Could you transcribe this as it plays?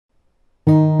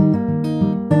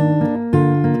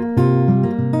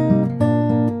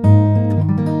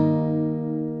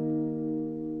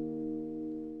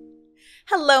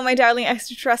Hello, my darling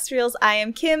extraterrestrials. I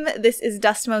am Kim. This is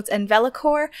Dust Motes and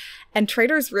Velocore, and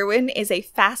Traitor's Ruin is a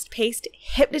fast-paced,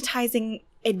 hypnotizing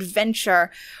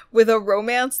adventure with a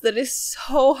romance that is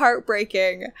so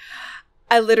heartbreaking.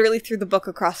 I literally threw the book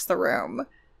across the room.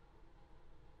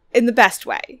 In the best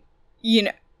way.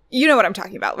 You know what I'm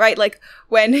talking about, right? Like,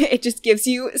 when it just gives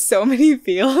you so many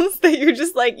feels that you're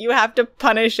just like, you have to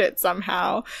punish it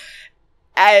somehow.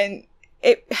 And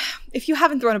if you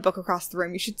haven't thrown a book across the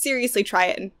room, you should seriously try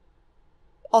it and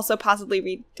also possibly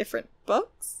read different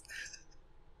books.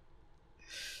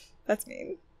 That's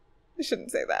mean. I shouldn't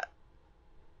say that.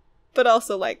 But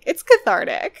also, like, it's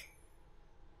cathartic.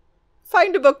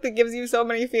 Find a book that gives you so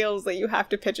many feels that you have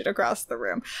to pitch it across the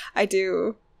room. I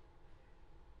do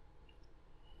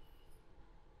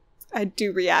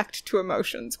react to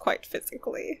emotions quite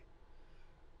physically.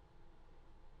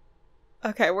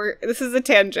 Okay, this is a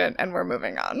tangent and we're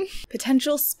moving on.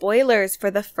 Potential spoilers for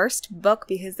the first book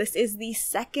because this is the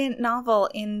second novel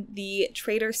in the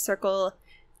Traitor Circle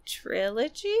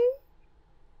trilogy?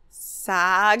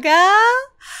 Saga?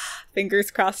 Fingers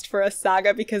crossed for a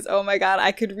saga because, oh my god,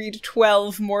 I could read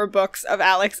 12 more books of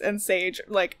Alex and Sage,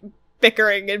 like,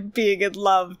 bickering and being in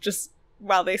love just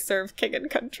while they serve king and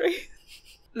country.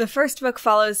 The first book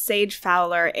follows Sage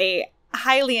Fowler, a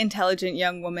highly intelligent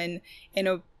young woman in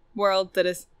a world that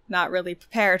is not really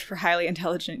prepared for highly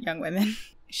intelligent young women.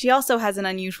 She also has an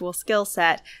unusual skill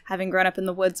set, having grown up in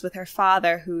the woods with her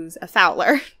father, who's a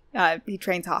fowler. He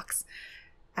trains hawks.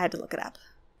 I had to look it up.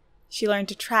 She learned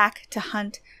to track, to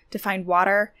hunt, to find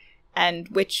water, and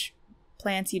which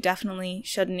plants you definitely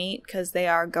shouldn't eat because they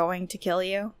are going to kill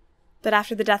you. But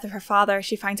after the death of her father,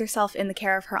 she finds herself in the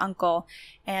care of her uncle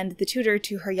and the tutor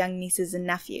to her young nieces and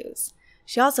nephews.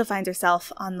 She also finds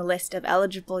herself on the list of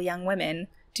eligible young women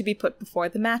to be put before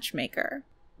the matchmaker.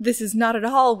 This is not at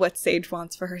all what Sage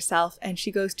wants for herself, and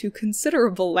she goes to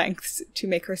considerable lengths to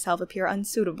make herself appear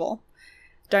unsuitable.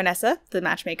 Darnessa, the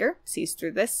matchmaker, sees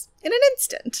through this in an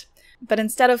instant. But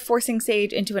instead of forcing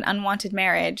Sage into an unwanted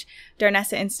marriage,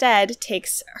 Darnessa instead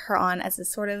takes her on as a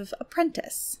sort of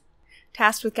apprentice,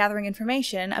 tasked with gathering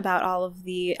information about all of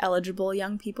the eligible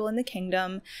young people in the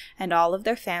kingdom and all of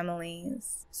their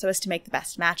families, so as to make the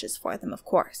best matches for them, of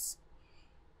course.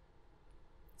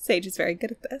 Sage is very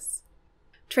good at this.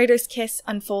 Traitor's Kiss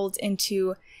unfolds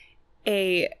into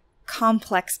a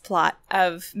complex plot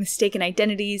of mistaken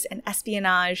identities and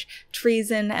espionage,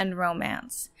 treason, and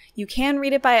romance. You can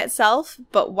read it by itself,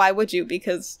 but why would you?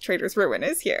 Because Traitor's Ruin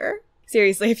is here.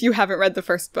 Seriously, if you haven't read the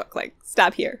first book, like,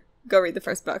 stop here. Go read the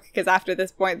first book, because after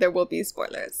this point there will be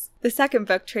spoilers. The second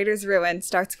book, Traitor's Ruin,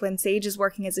 starts when Sage is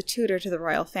working as a tutor to the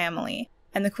royal family,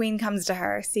 and the queen comes to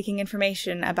her, seeking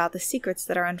information about the secrets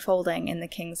that are unfolding in the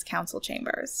king's council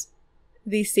chambers.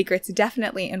 These secrets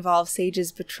definitely involve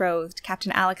Sage's betrothed,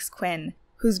 Captain Alex Quinn,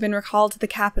 who's been recalled to the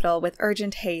capital with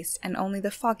urgent haste and only the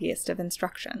foggiest of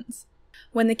instructions.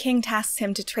 When the king tasks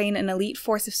him to train an elite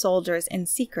force of soldiers in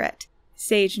secret,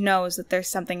 Sage knows that there's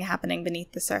something happening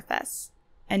beneath the surface,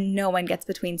 and no one gets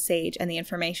between Sage and the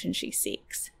information she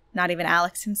seeks, not even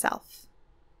Alex himself.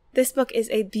 This book is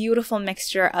a beautiful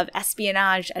mixture of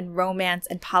espionage and romance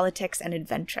and politics and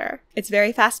adventure. It's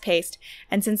very fast-paced,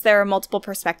 and since there are multiple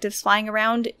perspectives flying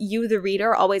around, you, the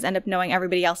reader, always end up knowing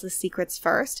everybody else's secrets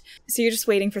first, so you're just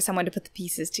waiting for someone to put the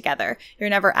pieces together. You're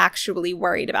never actually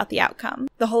worried about the outcome.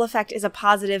 The whole effect is a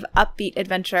positive, upbeat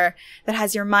adventure that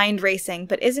has your mind racing,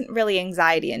 but isn't really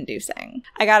anxiety-inducing.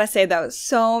 I gotta say, though,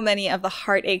 so many of the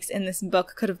heartaches in this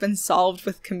book could have been solved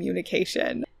with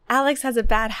communication. Alex has a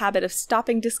bad habit of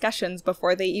stopping discussions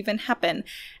before they even happen,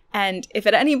 and if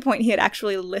at any point he had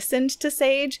actually listened to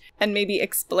Sage and maybe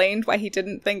explained why he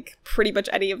didn't think pretty much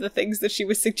any of the things that she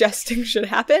was suggesting should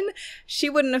happen, she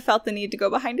wouldn't have felt the need to go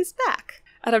behind his back.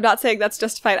 And I'm not saying that's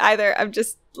justified either, I'm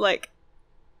just, like,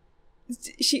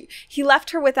 he left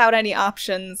her without any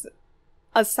options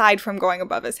aside from going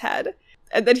above his head.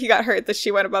 And then he got hurt that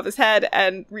she went above his head,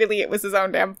 and really it was his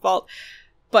own damn fault.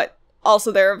 But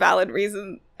also there are valid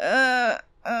reasons.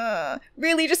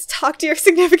 Really, just talk to your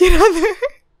significant other.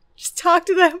 Just talk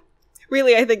to them.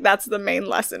 Really, I think that's the main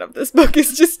lesson of this book,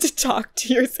 is just to talk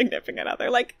to your significant other.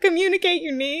 Like, communicate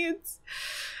your needs.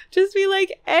 Just be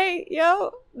like, hey,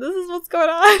 yo, this is what's going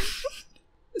on.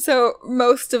 So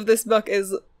most of this book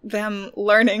is them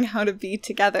learning how to be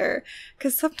together,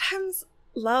 because sometimes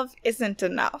love isn't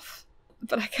enough.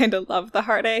 But I kind of love the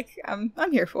heartache. I'm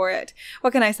here for it.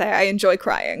 What can I say? I enjoy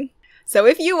crying. So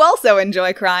if you also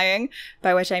enjoy crying,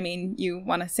 by which I mean you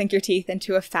want to sink your teeth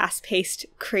into a fast-paced,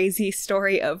 crazy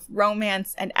story of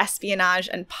romance and espionage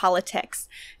and politics,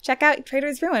 check out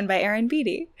Traitor's Ruin by Erin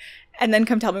Beaty, and then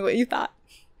come tell me what you thought.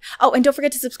 Oh, and don't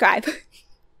forget to subscribe.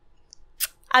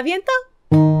 Avienta!